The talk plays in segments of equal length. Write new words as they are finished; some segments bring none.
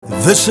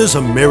This is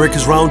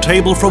America's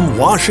Roundtable from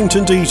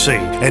Washington, D.C.,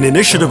 an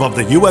initiative of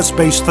the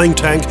U.S.-based think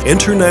tank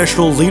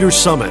International Leaders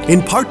Summit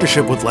in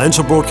partnership with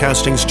Lanza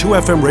Broadcasting's 2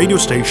 FM radio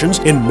stations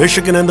in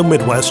Michigan and the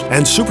Midwest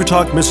and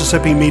SuperTalk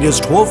Mississippi Media's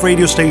 12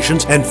 radio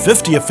stations and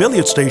 50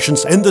 affiliate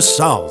stations in the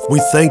South.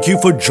 We thank you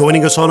for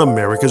joining us on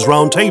America's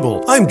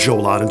Roundtable. I'm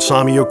Joel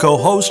Adensami, your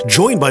co-host,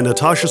 joined by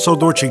Natasha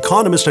Sodorch,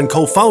 economist and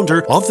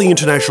co-founder of the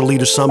International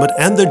Leaders Summit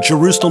and the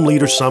Jerusalem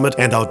Leaders Summit,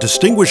 and our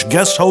distinguished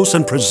guest hosts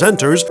and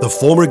presenters, the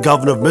former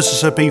governor of Mississippi,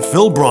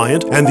 Phil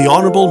Bryant, and the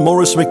Honorable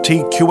Morris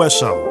McTeague,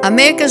 QSO.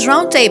 America's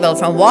Roundtable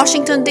from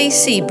Washington,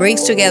 D.C.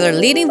 brings together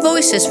leading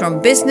voices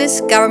from business,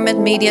 government,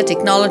 media,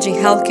 technology,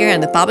 healthcare,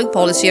 and the public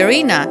policy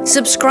arena.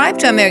 Subscribe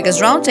to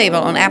America's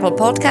Roundtable on Apple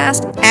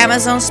Podcast,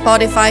 Amazon,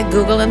 Spotify,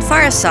 Google, and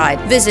Fireside.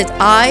 Visit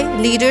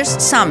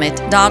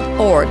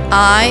iLeadersSummit.org.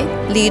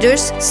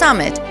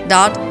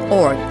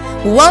 iLeadersSummit.org.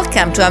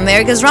 Welcome to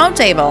America's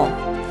Roundtable.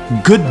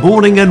 Good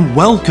morning and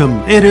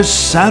welcome. It is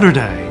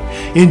Saturday.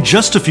 In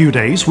just a few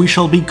days, we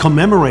shall be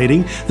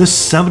commemorating the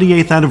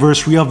 78th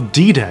anniversary of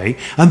D-Day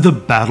and the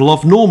Battle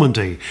of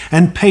Normandy,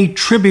 and pay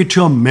tribute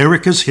to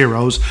America's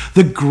heroes,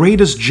 the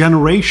greatest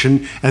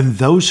generation, and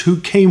those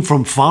who came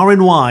from far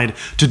and wide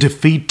to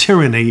defeat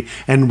tyranny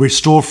and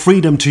restore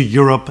freedom to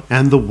Europe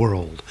and the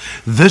world.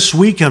 This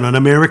weekend on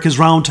America's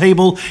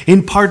Roundtable,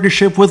 in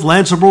partnership with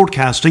Lanza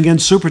Broadcasting and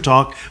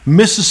SuperTalk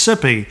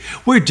Mississippi,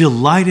 we're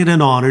delighted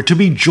and honored to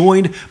be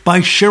joined by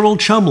Cheryl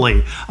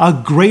Chumley, a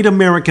great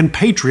American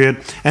patriot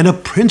and a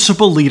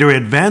principal leader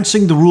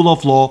advancing the rule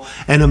of law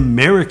and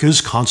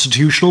America's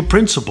constitutional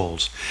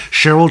principles.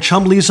 Cheryl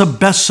Chumley is a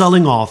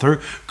best-selling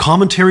author,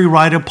 commentary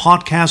writer,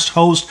 podcast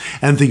host,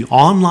 and the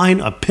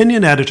online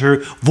opinion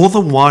editor for the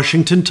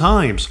Washington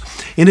Times.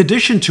 In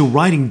addition to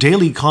writing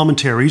daily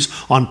commentaries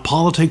on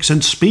politics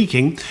and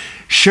speaking,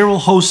 Cheryl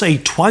hosts a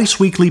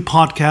twice-weekly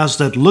podcast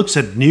that looks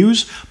at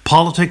news,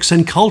 politics,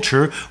 and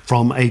culture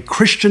from a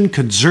Christian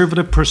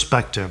conservative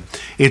perspective.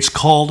 It's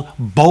called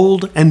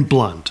Bold and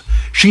Blunt.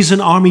 She's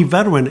an Army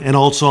veteran and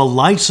also a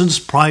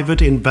licensed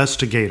private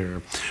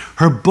investigator.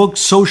 Her book,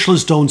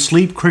 Socialists Don't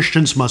Sleep,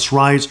 Christians Must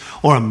Rise,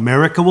 or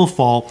America Will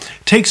Fall,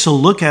 takes a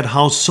look at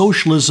how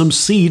socialism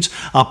seeds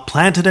are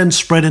planted and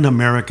spread in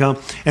America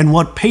and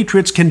what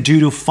patriots can do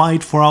to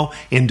fight for our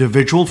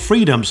individual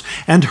freedoms.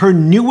 And her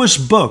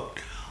newest book,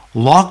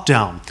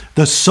 Lockdown,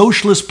 the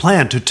Socialist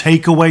Plan to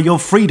Take Away Your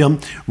Freedom,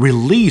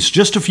 released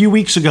just a few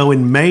weeks ago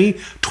in May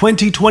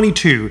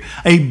 2022,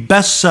 a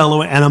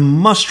bestseller and a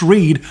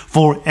must-read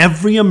for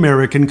every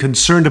American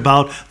concerned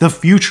about the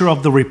future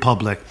of the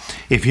Republic.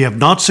 If you have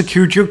not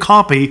secured your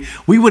copy,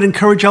 we would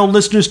encourage our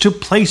listeners to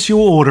place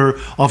your order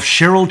of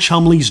Cheryl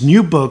Chumley's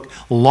new book,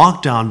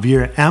 Lockdown,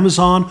 via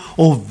Amazon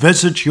or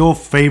visit your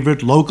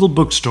favorite local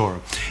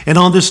bookstore. And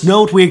on this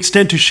note, we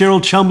extend to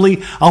Cheryl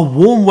Chumley a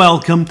warm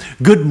welcome.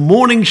 Good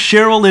morning,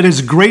 Cheryl. It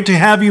is great to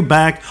have you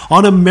back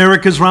on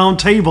America's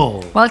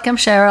Roundtable. Welcome,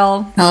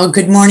 Cheryl. Oh,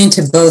 good morning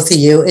to both of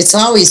you. It's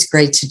always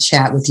great to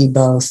chat with you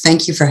both.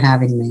 Thank you for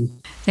having me.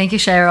 Thank you,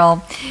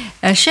 Cheryl.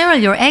 Cheryl,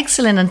 your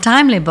excellent and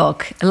timely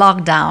book,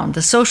 Lockdown,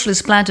 the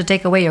Socialist Plan to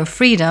Take Away Your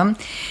Freedom,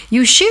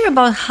 you share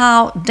about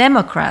how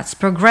Democrats,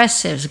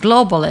 progressives,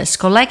 globalists,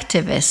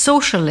 collectivists,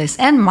 socialists,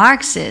 and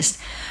Marxists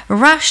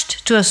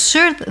rushed to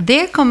assert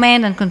their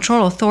command and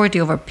control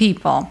authority over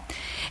people.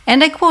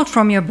 And I quote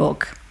from your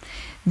book,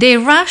 "They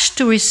rushed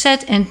to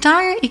reset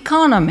entire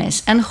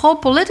economies and whole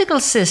political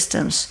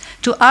systems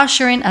to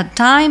usher in a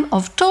time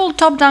of total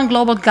top-down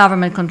global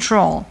government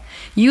control,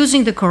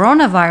 using the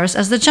coronavirus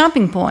as the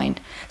jumping point,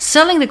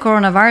 selling the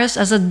coronavirus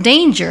as a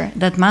danger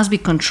that must be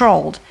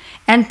controlled,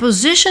 and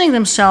positioning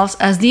themselves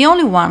as the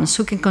only ones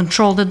who can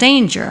control the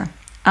danger,"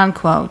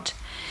 unquote.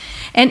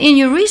 And in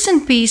your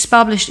recent piece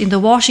published in the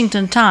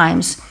Washington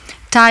Times,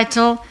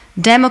 titled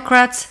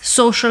Democrats,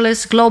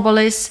 Socialists,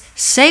 Globalists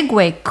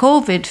Segue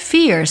COVID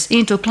Fears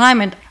into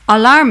Climate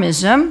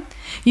Alarmism,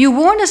 you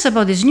warn us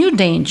about this new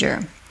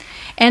danger.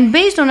 And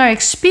based on our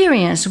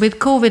experience with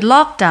COVID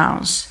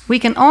lockdowns, we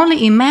can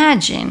only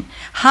imagine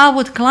how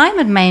would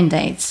climate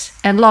mandates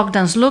and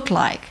lockdowns look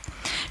like.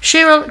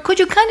 Cheryl, could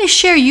you kindly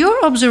share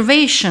your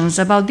observations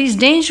about these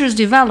dangerous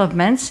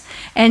developments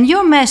and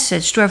your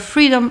message to our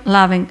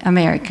freedom-loving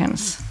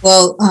Americans?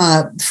 Well,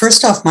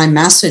 first off, my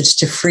message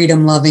to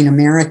freedom-loving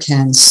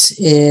Americans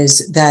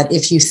is that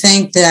if you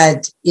think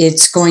that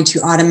it's going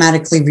to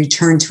automatically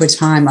return to a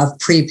time of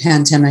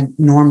pre-pandemic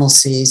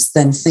normalcies,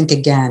 then think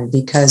again,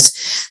 because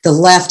the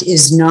left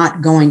is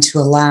not going to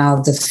allow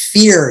the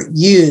fear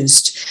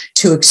used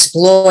to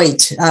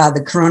exploit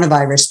the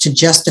coronavirus to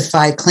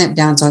justify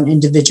clampdowns on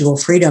individual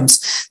freedoms.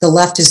 The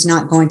left is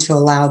not going to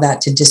allow that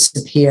to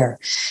disappear.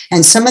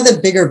 And some of the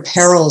bigger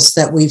perils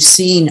that we've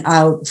seen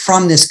out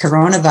from this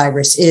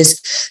coronavirus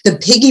is the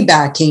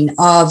piggybacking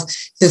of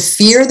the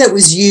fear that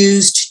was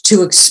used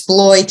to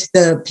exploit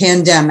the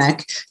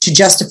pandemic to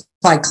justify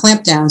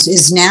clampdowns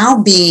is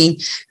now being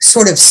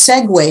sort of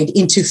segued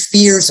into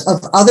fears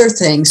of other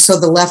things so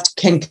the left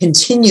can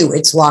continue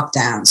its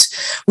lockdowns.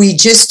 We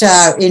just,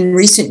 in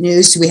recent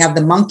news, we have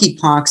the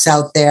monkeypox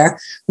out there,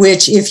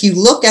 which if you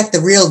look at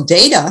the real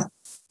data,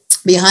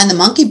 behind the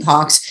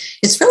monkeypox,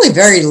 it's really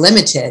very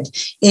limited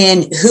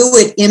in who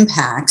it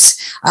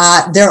impacts.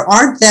 There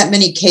aren't that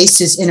many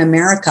cases in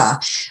America.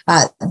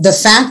 The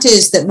fact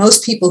is that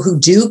most people who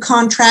do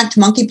contract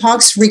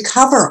monkeypox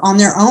recover on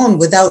their own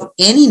without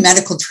any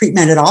medical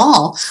treatment at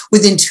all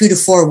within 2 to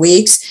 4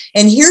 weeks.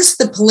 And here's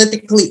the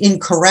politically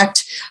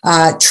incorrect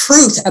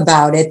truth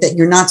about it that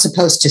you're not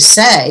supposed to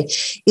say,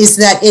 is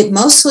that it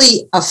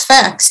mostly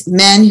affects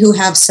men who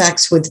have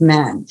sex with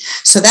men.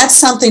 So that's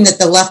something that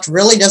the left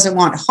really doesn't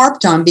want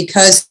harped on,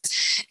 because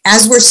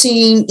as we're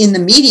seeing in the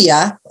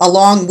media,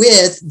 along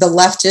with the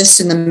leftists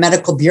and the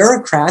medical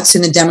bureaucrats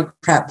in the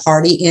Democrat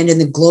Party and in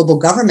the global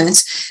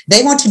governments,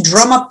 they want to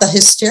drum up the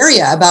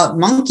hysteria about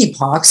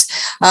monkeypox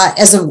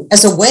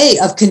as a way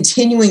of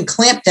continuing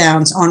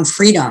clampdowns on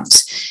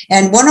freedoms.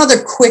 And one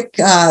other quick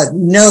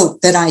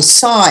note that I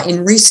saw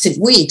in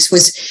recent weeks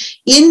was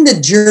in the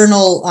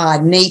journal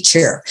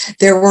Nature.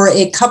 There were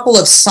a couple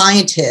of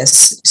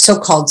scientists,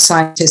 so-called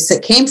scientists,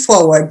 that came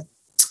forward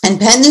and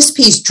penned this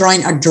piece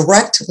drawing a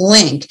direct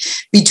link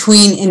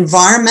between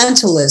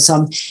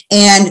environmentalism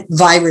and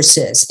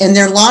viruses. And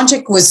their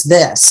logic was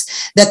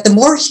this, that the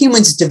more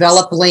humans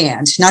develop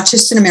land, not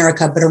just in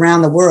America, but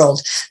around the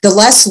world, the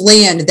less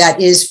land that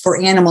is for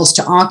animals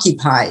to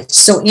occupy.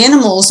 So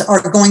animals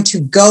are going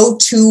to go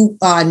to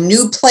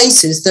new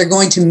places. They're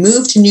going to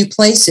move to new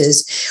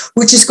places,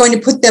 which is going to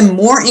put them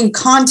more in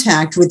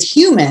contact with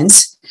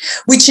humans,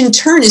 which in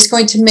turn is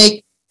going to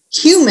make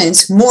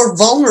humans more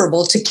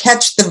vulnerable to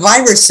catch the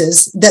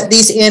viruses that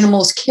these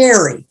animals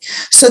carry.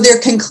 So their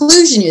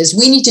conclusion is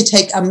we need to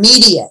take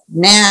immediate,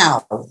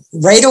 now,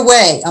 right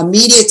away,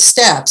 immediate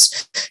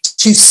steps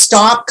to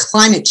stop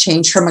climate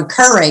change from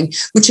occurring,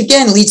 which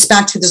again leads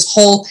back to this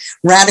whole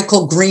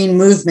radical green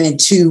movement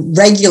to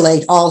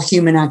regulate all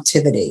human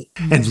activity.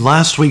 And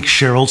last week,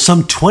 Cheryl,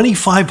 some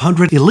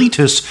 2,500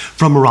 elitists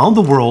from around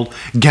the world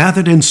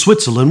gathered in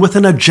Switzerland with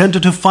an agenda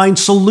to find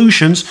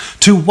solutions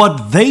to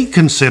what they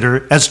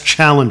consider as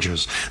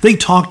challenges. They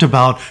talked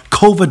about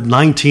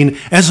COVID-19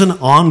 as an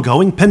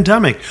ongoing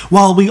pandemic,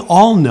 while we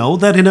all know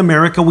that in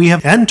America we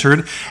have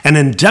entered an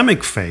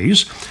endemic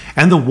phase,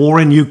 and the war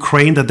in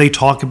Ukraine that they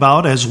talk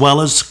about, as well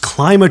as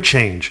climate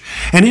change.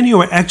 And in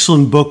your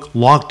excellent book,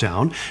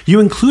 Lockdown, you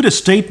include a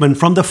statement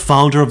from the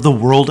founder of the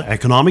World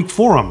Economic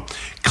Forum,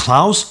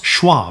 Klaus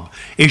Schwab,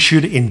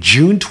 issued in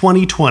June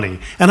 2020,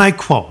 and I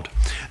quote,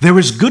 "There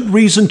is good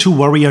reason to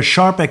worry a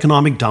sharp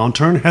economic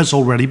downturn has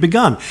already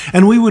begun,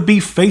 and we would be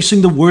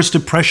facing the worst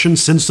depression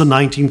since the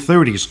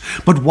 1930s.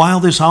 But while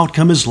this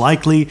outcome is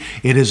likely,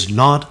 it is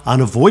not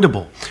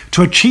unavoidable.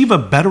 To achieve a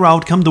better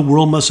outcome, the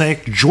world must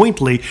act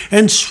jointly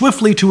and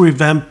swiftly to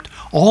revamp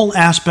all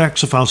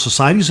aspects of our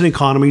societies and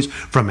economies,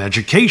 from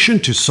education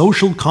to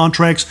social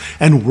contracts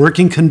and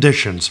working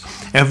conditions.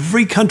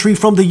 Every country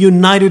from the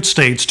United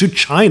States to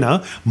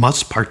China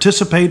must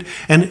participate,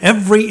 and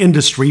every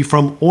industry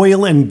from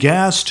oil and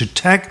gas to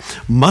tech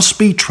must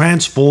be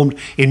transformed.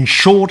 In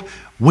short,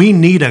 we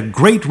need a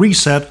great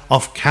reset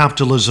of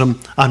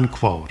capitalism,"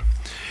 unquote.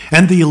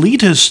 And the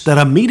elitists that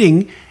are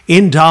meeting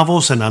in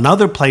Davos and in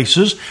other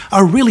places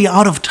are really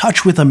out of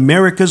touch with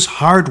America's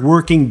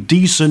hardworking,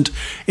 decent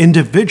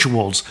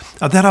individuals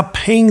that are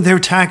paying their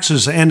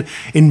taxes and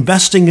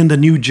investing in the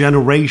new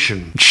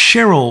generation.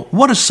 Cheryl,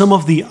 what are some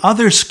of the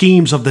other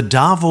schemes of the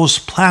Davos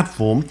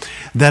platform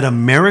that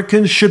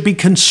Americans should be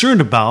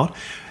concerned about,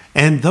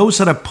 and those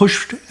that are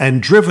pushed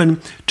and driven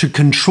to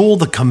control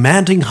the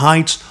commanding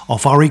heights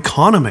of our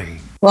economy?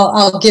 Well,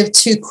 I'll give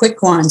two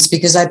quick ones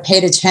because I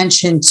paid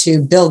attention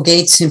to Bill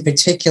Gates in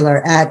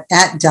particular at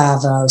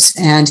Davos.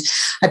 And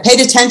I paid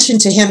attention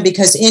to him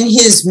because in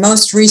his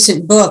most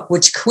recent book,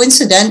 which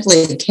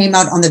coincidentally came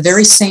out on the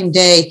very same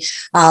day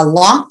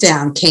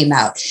lockdown came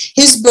out,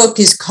 his book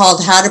is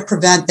called How to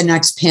Prevent the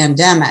Next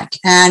Pandemic.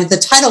 And the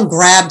title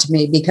grabbed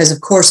me because,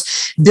 of course,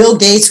 Bill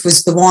Gates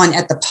was the one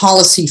at the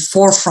policy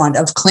forefront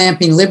of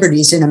clamping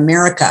liberties in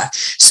America.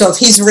 So if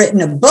he's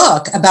written a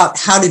book about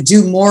how to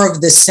do more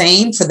of the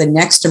same for the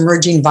next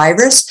emerging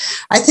virus,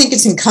 I think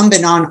it's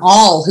incumbent on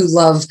all who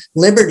love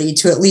liberty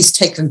to at least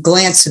take a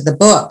glance at the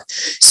book.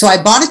 So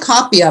I bought a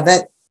copy of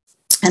it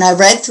and I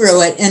read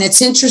through it, and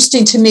it's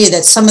interesting to me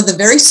that some of the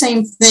very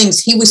same things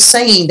he was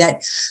saying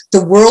that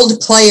the world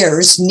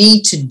players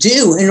need to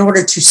do in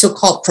order to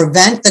so-called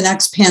prevent the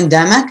next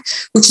pandemic,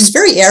 which is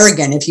very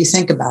arrogant if you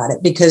think about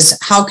it, because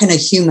how can a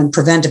human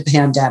prevent a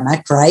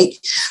pandemic, right?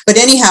 But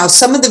anyhow,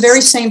 some of the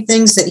very same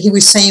things that he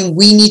was saying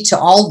we need to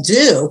all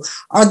do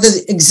are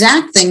the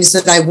exact things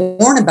that I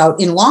warn about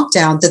in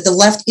lockdown that the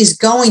left is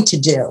going to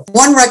do.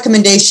 One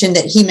recommendation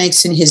that he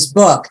makes in his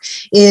book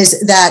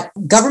is that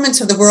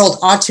governments of the world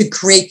ought to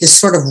create create this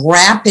sort of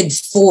rapid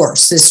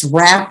force, this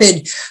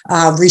rapid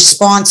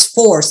response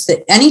force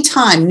that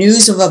anytime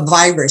news of a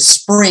virus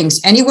springs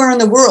anywhere in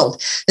the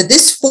world, that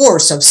this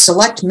force of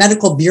select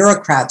medical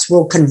bureaucrats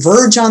will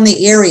converge on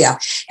the area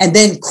and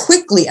then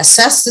quickly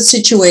assess the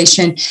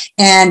situation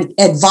and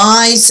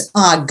advise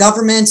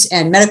governments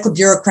and medical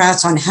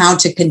bureaucrats on how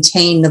to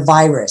contain the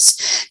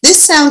virus.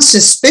 This sounds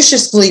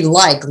suspiciously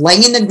like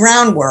laying the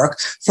groundwork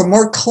for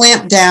more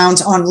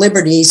clampdowns on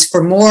liberties,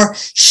 for more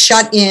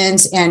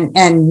shut-ins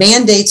and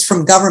mandates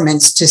from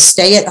governments to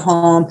stay at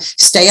home,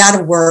 stay out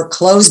of work,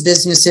 close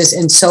businesses,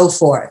 and so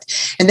forth.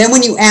 And then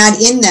when you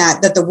add in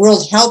that the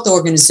World Health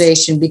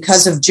Organization,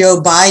 because of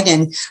Joe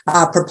Biden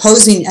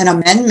proposing an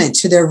amendment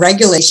to their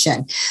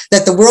regulation,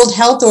 that the World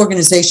Health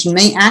Organization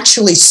may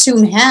actually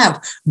soon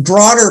have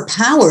broader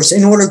powers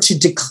in order to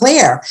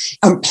declare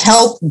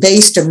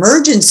health-based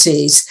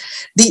emergencies,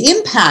 the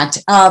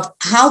impact of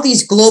how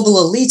these global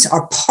elites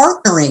are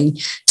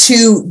partnering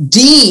to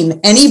deem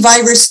any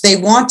virus they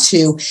want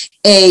to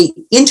a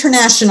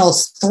international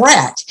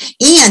threat,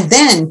 and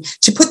then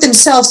to put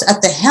themselves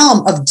at the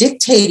helm of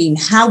dictating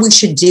how we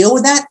should deal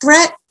with that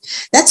threat.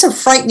 That's a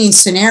frightening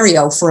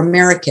scenario for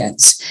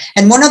Americans.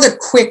 And one other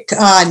quick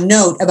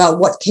note about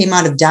what came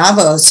out of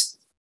Davos.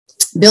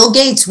 Bill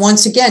Gates,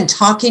 once again,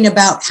 talking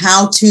about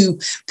how to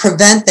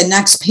prevent the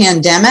next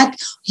pandemic.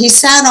 He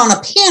sat on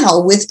a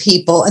panel with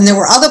people, and there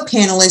were other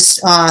panelists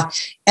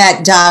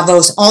at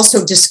Davos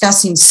also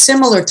discussing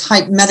similar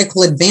type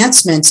medical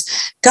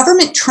advancements,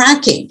 government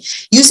tracking,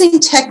 using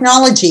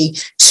technology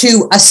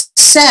to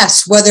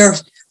assess whether,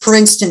 for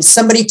instance,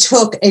 somebody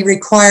took a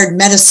required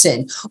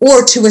medicine,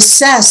 or to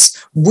assess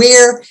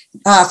where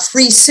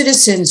free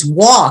citizens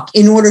walk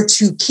in order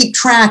to keep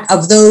track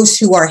of those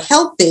who are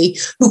healthy,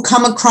 who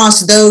come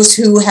across those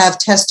who have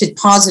tested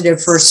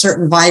positive for a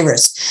certain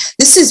virus.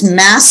 This is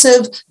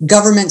massive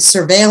government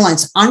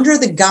surveillance under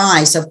the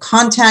guise of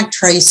contact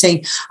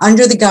tracing,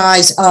 under the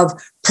guise of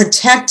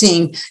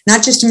protecting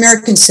not just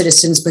American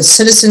citizens, but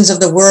citizens of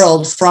the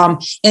world from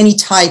any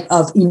type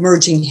of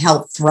emerging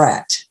health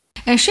threat.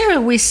 And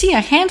Cheryl, we see a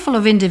handful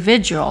of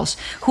individuals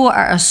who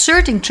are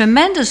asserting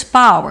tremendous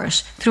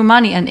powers through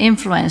money and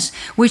influence,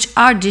 which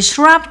are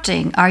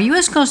disrupting our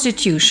U.S.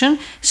 Constitution,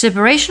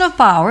 separation of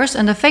powers,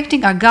 and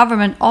affecting our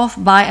government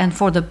of, by, and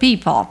for the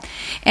people.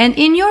 And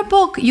in your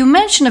book, you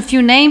mention a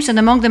few names, and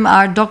among them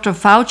are Dr.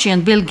 Fauci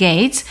and Bill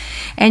Gates.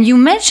 And you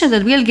mentioned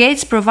that Bill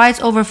Gates provides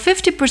over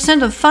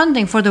 50% of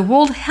funding for the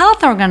World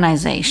Health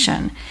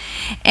Organization.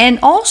 And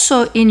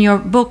also in your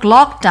book,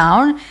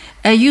 Lockdown,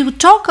 you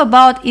talk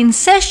about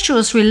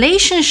incestuous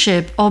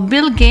relationship of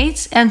Bill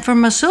Gates and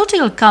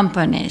pharmaceutical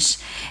companies.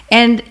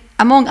 And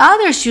among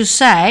others, you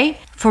say,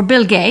 for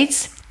Bill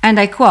Gates, and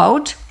I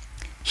quote,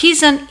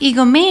 "He's an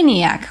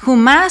egomaniac who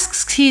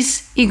masks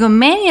his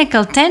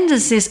egomaniacal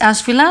tendencies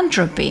as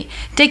philanthropy,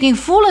 taking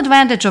full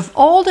advantage of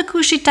all the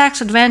cushy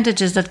tax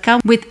advantages that come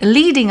with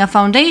leading a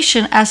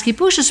foundation as he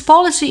pushes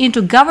policy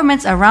into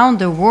governments around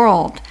the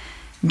world.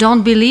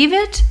 Don't believe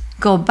it?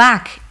 Go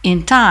back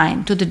in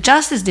time to the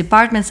Justice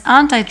Department's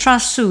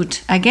antitrust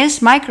suit against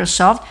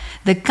Microsoft,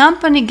 the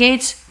company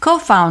Gates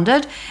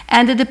co-founded,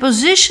 and the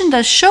deposition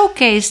that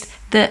showcased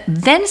the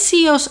then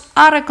CEO's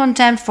utter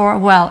contempt for,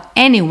 well,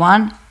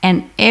 anyone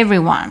and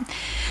everyone."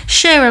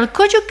 Cheryl,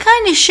 could you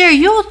kindly share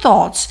your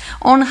thoughts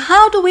on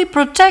how do we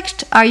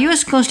protect our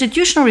U.S.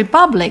 constitutional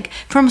republic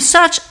from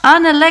such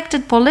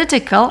unelected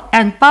political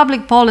and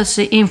public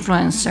policy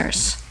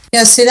influencers?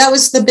 Yeah, see, that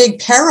was the big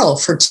peril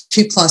for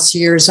 2+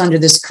 years under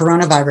this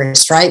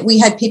coronavirus, right? We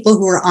had people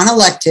who were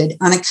unelected,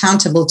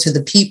 unaccountable to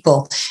the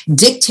people,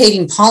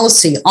 dictating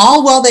policy,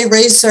 all while they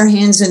raised their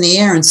hands in the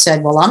air and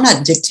said, well, I'm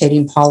not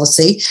dictating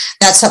policy.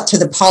 That's up to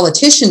the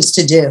politicians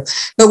to do.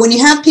 But when you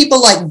have people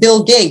like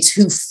Bill Gates,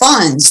 who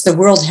funds the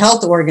World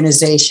Health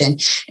Organization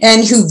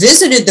and who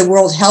visited the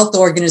World Health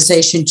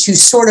Organization to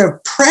sort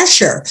of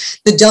pressure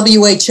the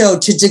WHO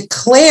to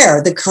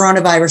declare the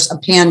coronavirus a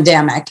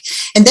pandemic,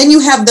 and then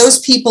you have those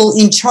people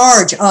in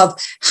charge of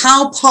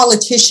how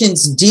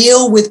politicians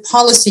deal with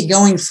policy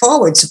going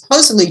forward,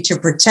 supposedly to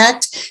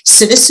protect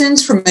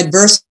citizens from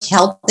adverse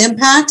health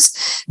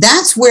impacts,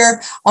 that's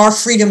where our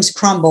freedoms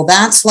crumble.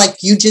 That's,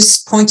 like you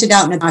just pointed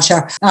out,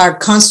 Natasha, our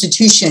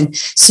Constitution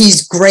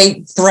sees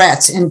great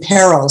threats and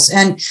perils.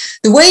 And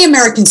the way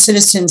American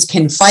citizens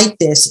can fight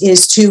this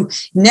is to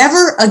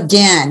never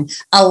again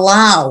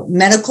allow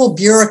medical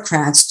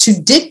bureaucrats to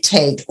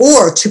dictate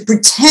or to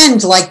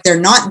pretend like they're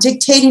not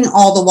dictating,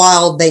 all the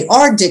while they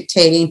are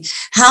dictating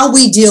how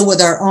we deal with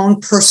our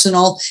own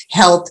personal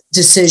health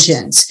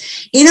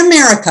decisions. In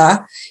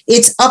America,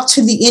 it's up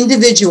to the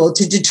individual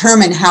to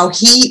determine how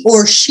he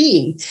or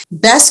she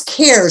best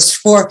cares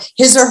for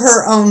his or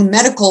her own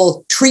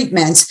medical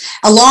treatments,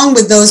 along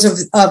with those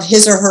of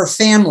his or her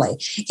family.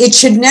 It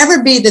should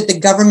never be that the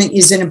government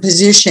is in a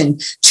position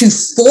to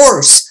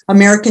force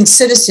American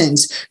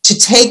citizens to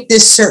take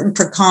this certain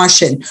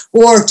precaution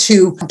or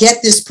to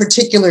get this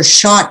particular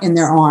shot in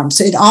their arm.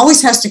 So it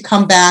always has to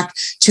come back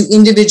to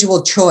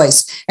individual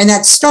choice. And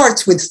that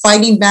starts with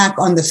fighting back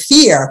on the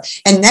fear.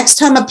 And next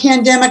time a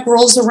pandemic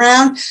rolls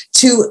around,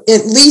 to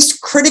at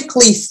least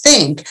critically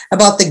think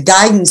about the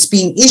guidance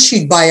being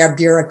issued by our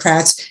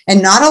bureaucrats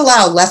and not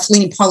allow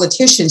left-leaning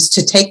politicians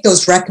to take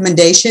those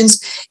recommendations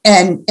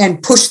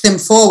and push them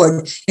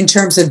forward in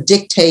terms of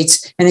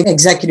dictates and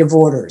executive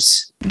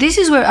orders. This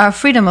is where our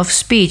freedom of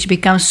speech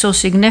becomes so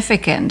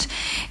significant.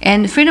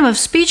 And freedom of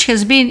speech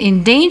has been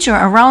in danger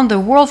around the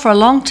world for a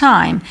long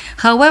time.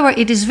 However,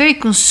 it is very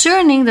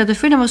concerning that the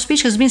freedom of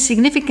speech has been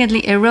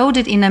significantly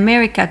eroded in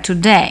America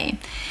today.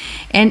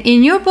 And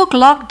in your book,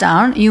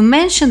 Lockdown, you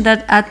mentioned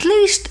that at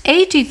least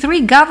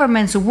 83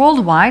 governments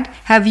worldwide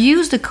have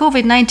used the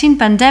COVID-19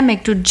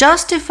 pandemic to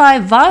justify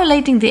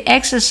violating the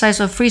exercise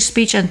of free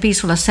speech and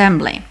peaceful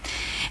assembly.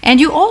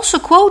 And you also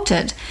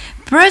quoted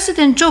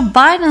President Joe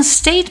Biden's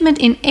statement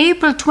in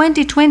April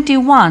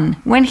 2021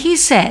 when he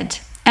said,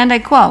 and I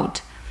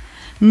quote,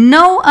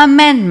 no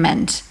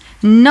amendment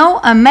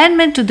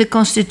to the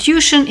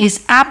Constitution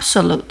is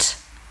absolute.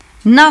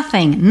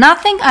 Nothing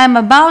I am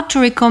about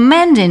to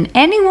recommend in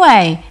any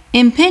way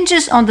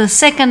impinges on the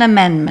Second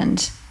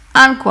Amendment,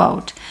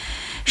 unquote.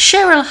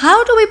 Cheryl,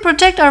 how do we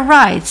protect our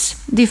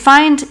rights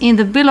defined in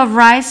the Bill of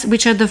Rights,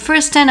 which are the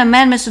first 10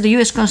 amendments to the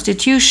U.S.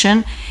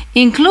 Constitution,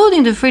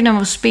 including the freedom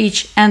of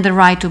speech and the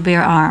right to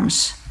bear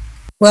arms?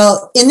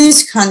 Well, in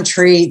this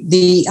country,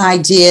 the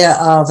idea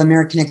of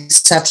American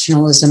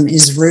exceptionalism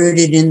is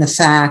rooted in the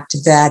fact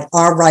that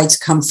our rights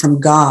come from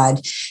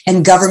God,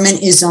 and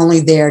government is only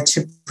there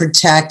to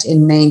protect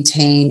and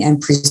maintain and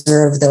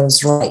preserve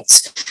those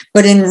rights.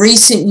 But in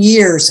recent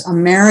years,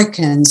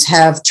 Americans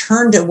have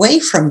turned away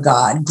from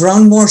God,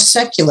 grown more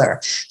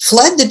secular,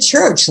 fled the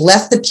church,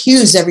 left the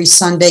pews every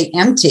Sunday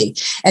empty.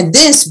 And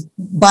this,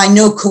 by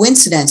no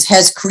coincidence,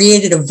 has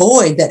created a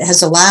void that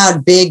has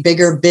allowed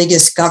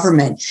biggest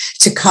government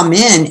to come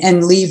in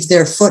and leave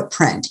their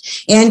footprint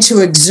and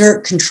to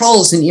exert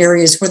controls in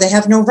areas where they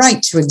have no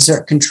right to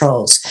exert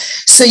controls.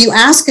 So you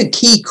ask a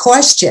key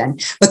question,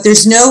 but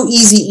there's no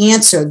easy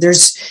answer.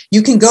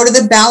 You can go to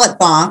the ballot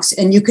box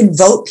and you can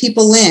vote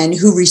people in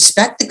who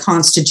respect the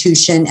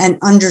Constitution and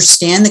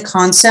understand the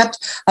concept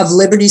of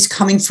liberties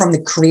coming from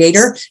the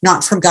Creator,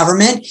 not from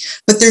government.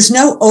 But there's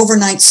no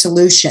overnight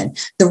solution.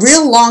 The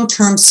real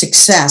long-term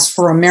success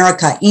for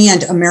America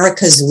and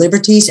America's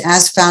liberties,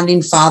 as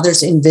founding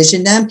fathers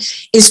envisioned them,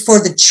 is for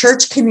the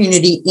church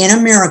community in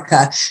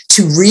America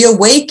to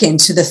reawaken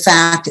to the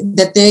fact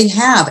that they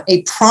have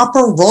a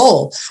proper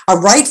role, a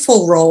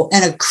rightful role,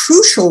 and a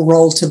crucial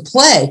role to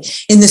play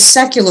in the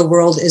secular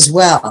world as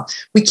well.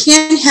 We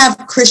can't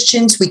have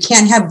Christians, we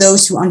can't have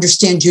those who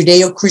understand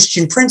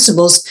Judeo-Christian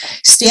principles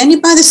standing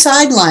by the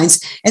sidelines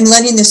and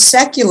letting the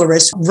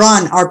secularists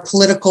run our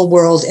political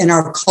world and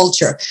our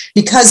culture,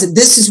 because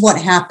this is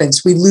what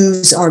happens. We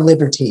lose our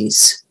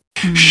liberties.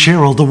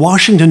 Cheryl, the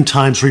Washington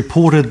Times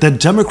reported that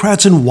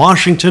Democrats in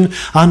Washington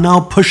are now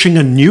pushing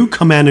a new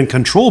command and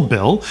control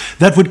bill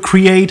that would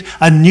create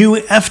a new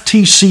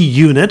FTC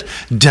unit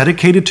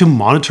dedicated to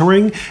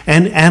monitoring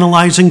and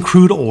analyzing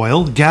crude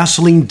oil,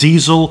 gasoline,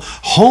 diesel,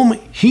 home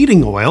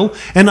heating oil,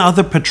 and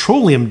other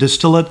petroleum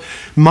distillate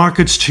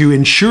markets to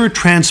ensure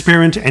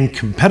transparent and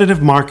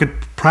competitive market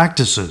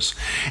practices.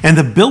 And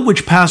the bill,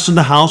 which passed in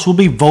the House, will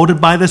be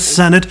voted by the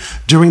Senate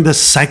during the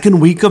second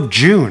week of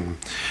June.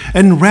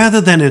 And rather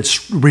than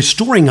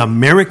restoring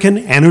American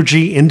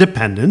energy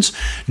independence,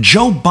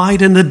 Joe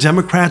Biden and the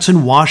Democrats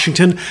in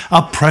Washington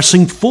are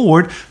pressing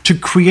forward to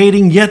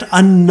creating yet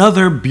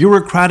another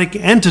bureaucratic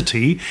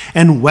entity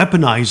and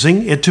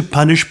weaponizing it to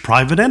punish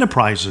private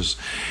enterprises.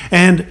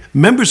 And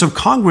members of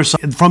Congress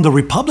from the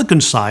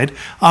Republican side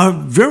are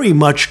very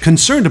much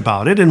concerned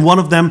about it, and one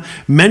of them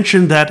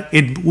mentioned that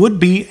it would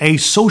be a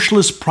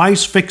socialist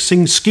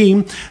price-fixing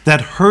scheme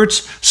that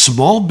hurts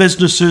small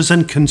businesses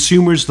and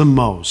consumers the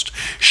most.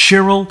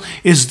 Cheryl,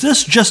 is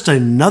this just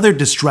another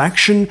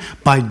distraction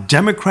by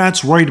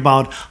Democrats worried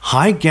about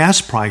high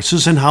gas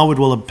prices and how it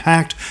will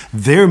impact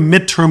their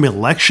midterm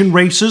election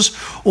races?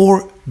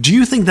 Or do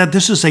you think that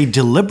this is a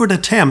deliberate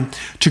attempt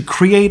to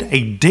create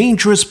a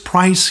dangerous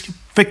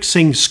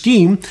price-fixing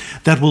scheme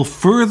that will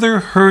further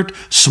hurt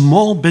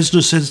small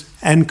businesses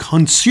and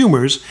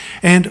consumers?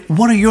 And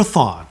what are your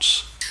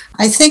thoughts?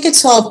 I think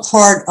it's all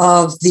part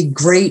of the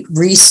Great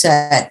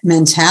Reset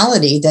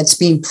mentality that's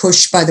being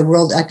pushed by the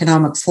World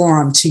Economic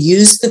Forum to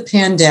use the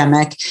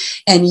pandemic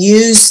and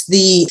use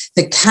the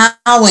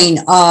cowing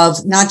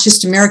of not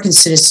just American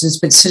citizens,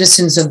 but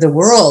citizens of the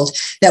world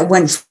that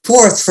went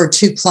forth for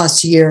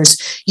 2+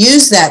 years,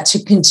 use that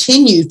to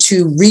continue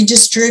to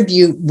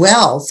redistribute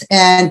wealth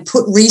and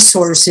put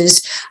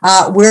resources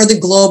where the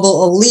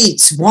global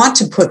elites want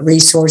to put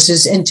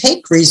resources and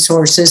take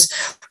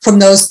resources from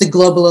those the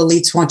global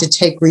elites want to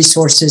take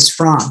resources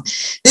from.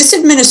 This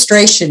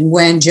administration,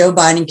 when Joe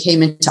Biden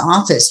came into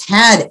office,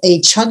 had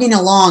a chugging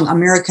along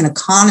American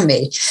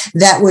economy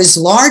that was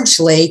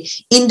largely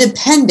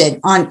independent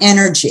on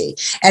energy.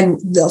 And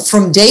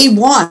from day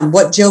one,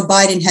 what Joe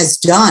Biden has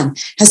done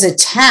has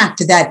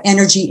attacked that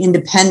energy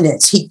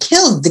independence. He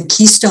killed the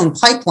Keystone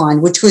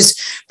Pipeline, which was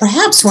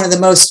perhaps one of the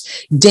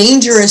most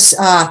dangerous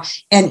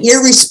and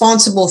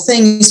irresponsible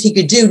things he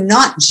could do,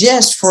 not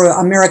just for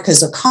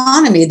America's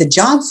economy, the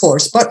job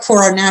force, but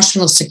for our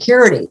national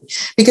security,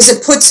 because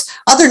it puts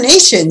other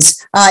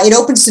nations, it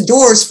opens the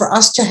doors for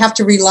us to have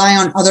to rely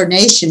on other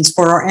nations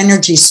for our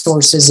energy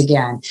sources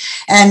again.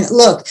 And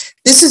look,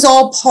 this is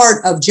all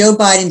part of Joe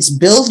Biden's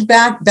Build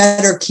Back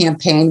Better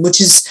campaign,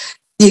 which is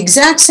the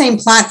exact same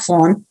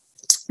platform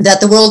that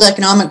the World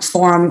Economic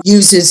Forum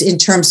uses in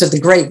terms of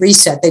the Great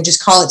Reset. They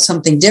just call it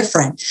something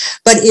different.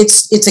 But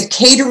it's a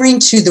catering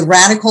to the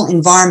radical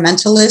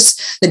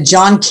environmentalists, the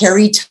John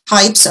Kerry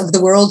types of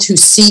the world who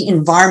see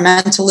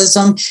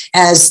environmentalism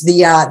as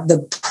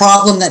the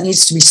problem that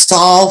needs to be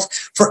solved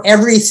for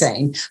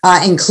everything,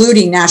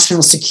 including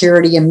national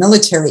security and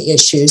military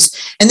issues.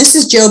 And this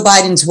is Joe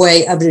Biden's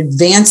way of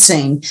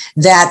advancing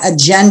that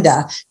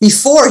agenda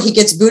before he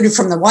gets booted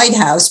from the White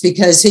House,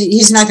 because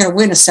he's not going to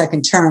win a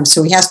second term.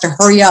 So he has to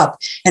hurry up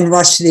and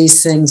rush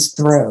these things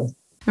through.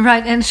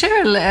 Right. And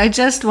Cheryl, I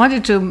just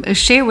wanted to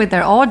share with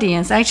our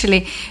audience,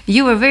 actually,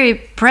 you were very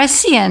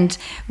prescient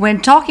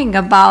when talking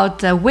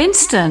about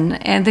Winston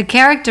and the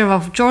character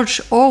of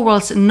George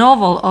Orwell's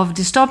novel of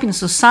Dystopian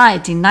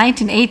Society,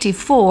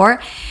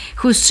 1984,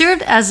 who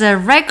served as a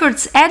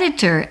records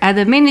editor at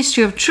the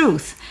Ministry of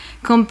Truth,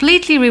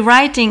 completely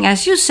rewriting,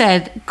 as you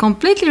said,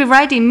 completely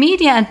rewriting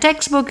media and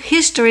textbook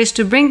histories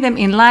to bring them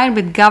in line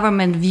with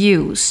government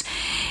views.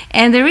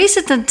 And the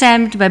recent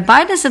attempt by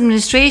Biden's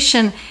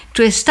administration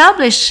to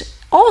establish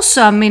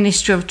also a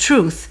Ministry of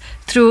Truth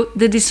through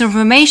the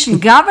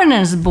Disinformation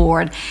Governance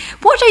Board.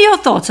 What are your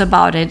thoughts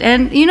about it?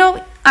 And,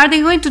 are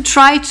they going to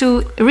try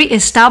to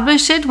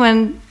reestablish it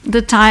when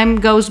the time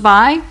goes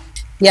by?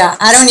 Yeah,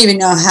 I don't even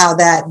know how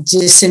that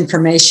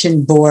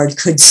disinformation board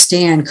could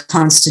stand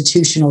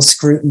constitutional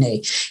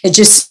scrutiny. It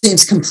just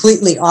seems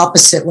completely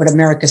opposite what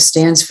America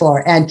stands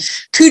for. And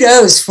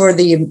kudos for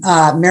the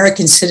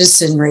American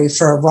citizenry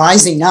for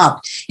rising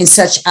up in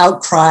such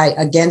outcry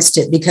against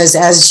it, because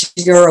as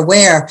you're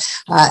aware,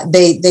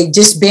 they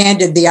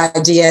disbanded the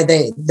idea.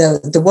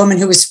 The woman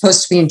who was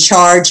supposed to be in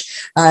charge,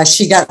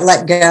 she got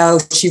let go.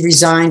 She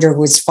resigned or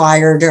was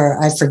fired, or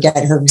I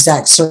forget her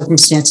exact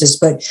circumstances,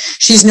 but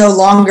she's no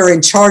longer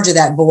in charge of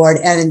that board.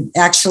 And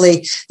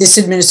actually, this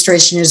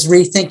administration is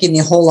rethinking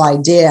the whole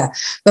idea.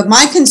 But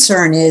my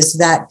concern is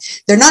that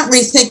they're not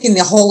rethinking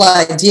the whole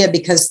idea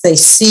because they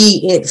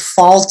see it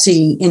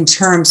faulty in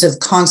terms of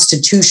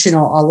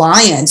constitutional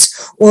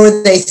alliance, or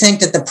they think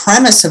that the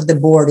premise of the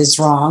board is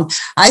wrong.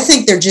 I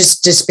think they're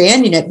just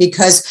disbanding it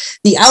because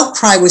the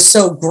outcry was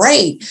so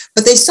great,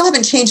 but they still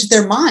haven't changed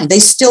their mind. They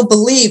still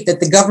believe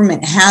that the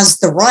government has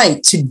the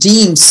right to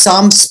deem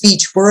some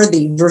speech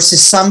worthy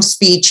versus some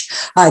speech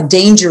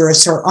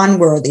dangerous or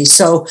unworthy.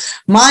 So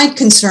my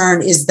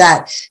concern is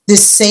that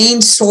this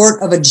same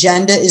sort of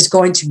agenda is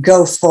going to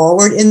go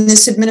forward in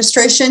this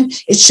administration.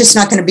 It's just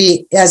not going to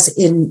be as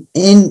in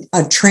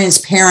a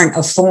transparent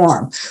a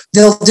form.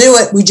 They'll do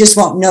it. We just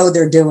won't know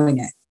they're doing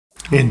it.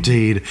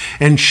 Indeed.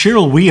 And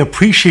Cheryl, we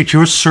appreciate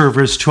your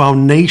service to our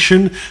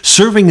nation,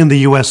 serving in the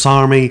U.S.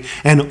 Army,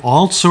 and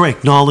also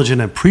acknowledge and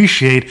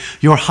appreciate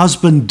your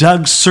husband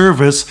Doug's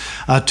service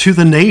to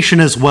the nation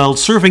as well,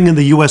 serving in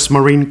the U.S.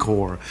 Marine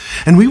Corps.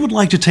 And we would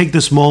like to take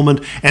this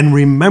moment and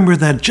remember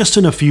that just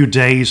in a few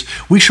days,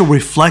 we shall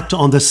reflect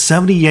on the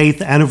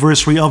 78th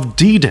anniversary of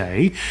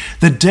D-Day,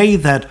 the day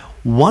that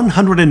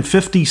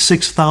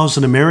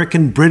 156,000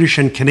 American, British,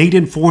 and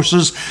Canadian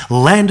forces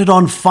landed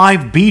on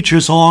 5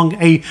 beaches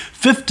along a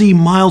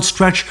 50-mile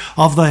stretch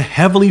of the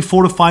heavily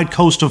fortified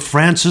coast of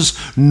France's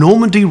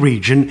Normandy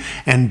region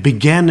and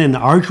began an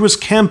arduous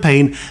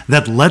campaign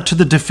that led to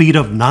the defeat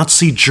of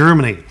Nazi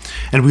Germany.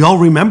 And we all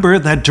remember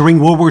that during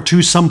World War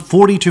II, some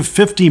 40 to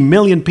 50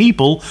 million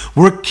people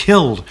were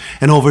killed,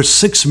 and over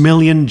 6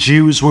 million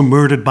Jews were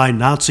murdered by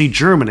Nazi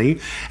Germany,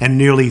 and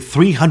nearly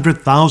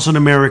 300,000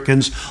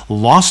 Americans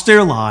lost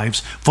their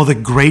lives for the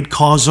great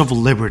cause of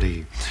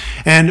liberty.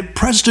 And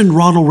President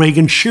Ronald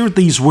Reagan shared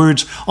these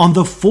words on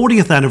the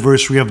 40th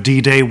anniversary of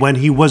D-Day when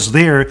he was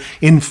there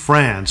in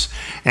France.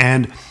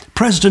 And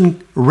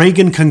President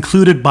Reagan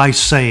concluded by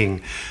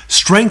saying,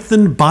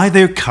 "Strengthened by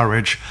their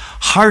courage,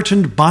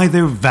 heartened by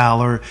their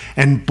valor,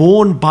 and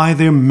borne by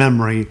their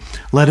memory,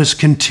 let us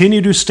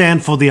continue to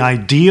stand for the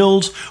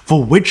ideals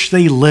for which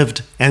they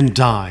lived and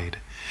died."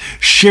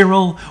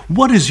 Cheryl,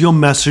 what is your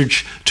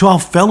message to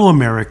our fellow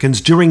Americans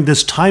during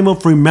this time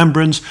of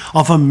remembrance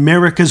of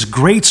America's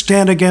great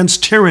stand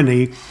against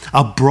tyranny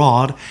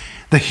abroad,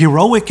 the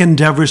heroic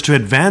endeavors to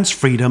advance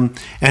freedom,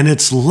 and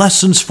its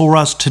lessons for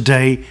us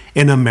today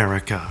in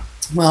America?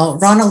 Well,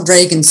 Ronald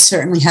Reagan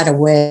certainly had a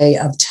way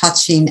of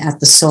touching at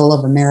the soul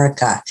of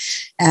America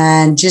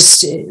and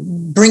just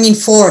bringing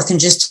forth in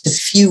just a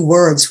few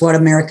words what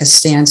America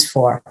stands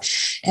for.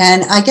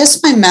 And I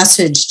guess my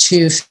message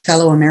to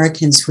fellow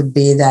Americans would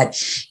be that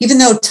even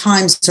though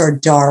times are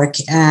dark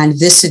and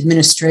this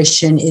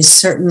administration is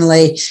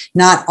certainly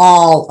not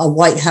all a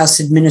White House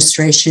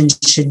administration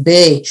should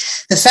be,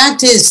 the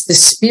fact is the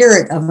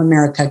spirit of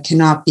America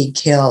cannot be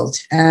killed.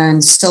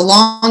 And so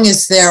long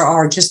as there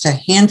are just a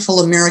handful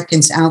of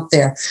Americans out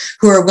there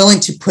who are willing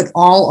to put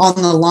all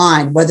on the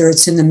line, whether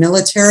it's in the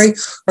military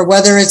or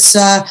whether it's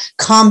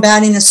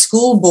combating a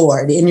school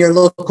board in your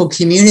local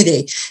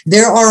community,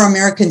 there are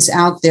Americans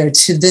out there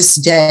to this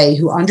day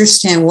who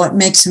understand what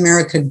makes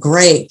America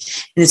great.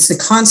 And it's the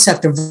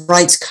concept of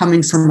rights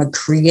coming from a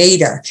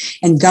creator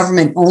and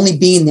government only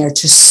being there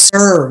to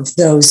serve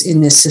those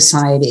in this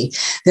society.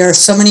 There are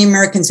so many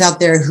Americans out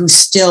there who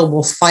still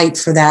will fight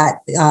for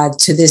that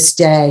to this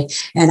day.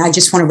 And I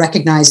just want to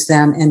recognize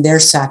them and their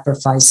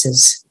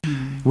sacrifices.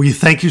 We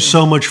thank you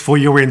so much for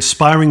your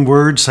inspiring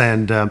words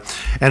and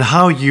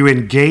how you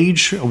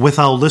engage with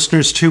our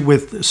listeners too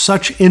with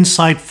such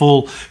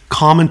insightful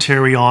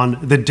commentary on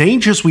the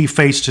dangers we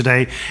face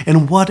today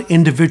and what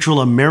individual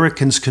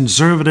Americans,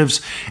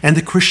 conservatives, and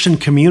the Christian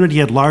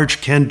community at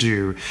large can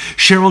do.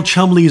 Cheryl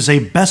Chumley is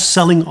a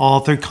best-selling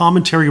author,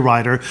 commentary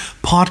writer,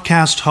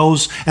 podcast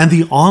host, and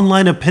the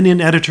online opinion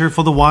editor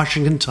for the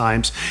Washington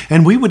Times.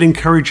 And we would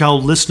encourage our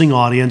listening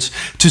audience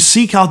to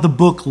seek out the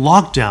book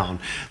Lockdown,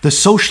 The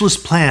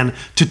Socialist Plan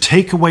to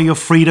Take Away Your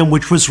Freedom,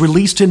 which was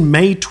released in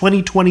May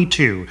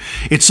 2022.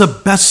 It's a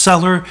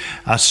bestseller.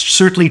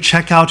 Certainly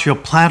check out your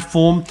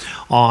platform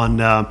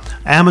on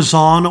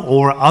Amazon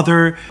or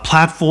other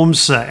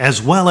platforms, as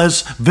well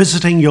as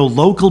visiting your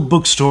local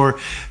bookstore.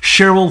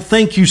 Cheryl,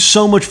 thank you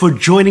so much for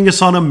joining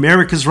us on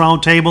America's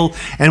Roundtable,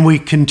 and we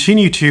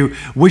continue to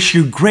wish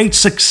you great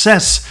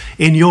success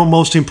in your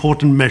most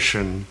important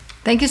mission.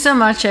 Thank you so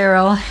much,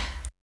 Cheryl.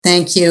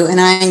 Thank you.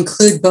 And I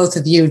include both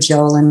of you,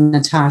 Joel and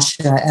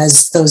Natasha,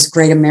 as those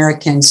great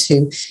Americans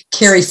who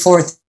carry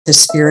forth the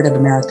spirit of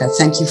America.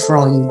 Thank you for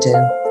all you do.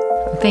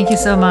 Thank you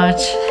so much.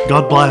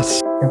 God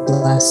bless. God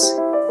bless.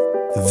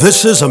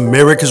 This is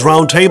America's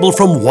Roundtable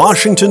from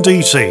Washington,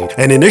 D.C.,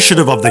 an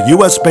initiative of the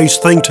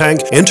U.S.-based think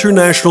tank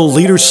International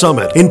Leaders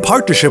Summit in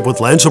partnership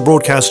with Lanza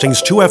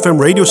Broadcasting's 2 FM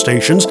radio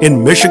stations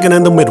in Michigan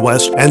and the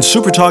Midwest and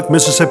SuperTalk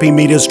Mississippi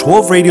Media's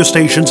 12 radio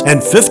stations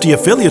and 50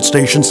 affiliate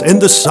stations in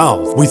the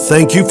South. We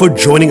thank you for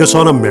joining us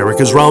on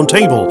America's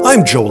Roundtable.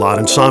 I'm Joel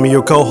Adensami,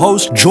 your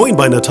co-host, joined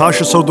by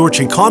Natasha Sodorch,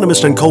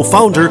 economist and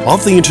co-founder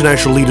of the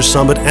International Leaders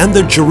Summit and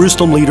the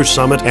Jerusalem Leaders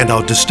Summit, and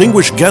our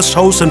distinguished guest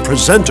hosts and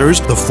presenters,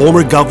 the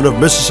former governor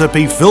of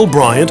Mississippi, Phil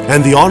Bryant,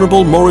 and the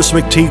Honorable Morris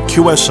McTeague,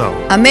 QSO.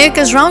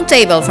 America's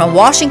Roundtable from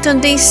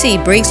Washington, D.C.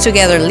 brings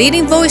together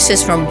leading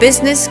voices from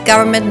business,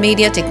 government,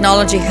 media,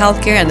 technology,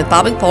 healthcare, and the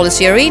public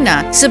policy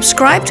arena.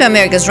 Subscribe to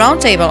America's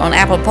Roundtable on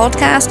Apple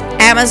Podcast,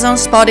 Amazon,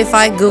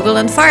 Spotify, Google,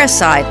 and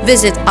Fireside.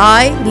 Visit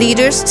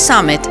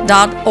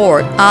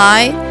iLeadersSummit.org.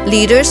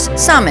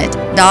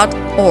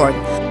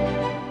 iLeadersSummit.org.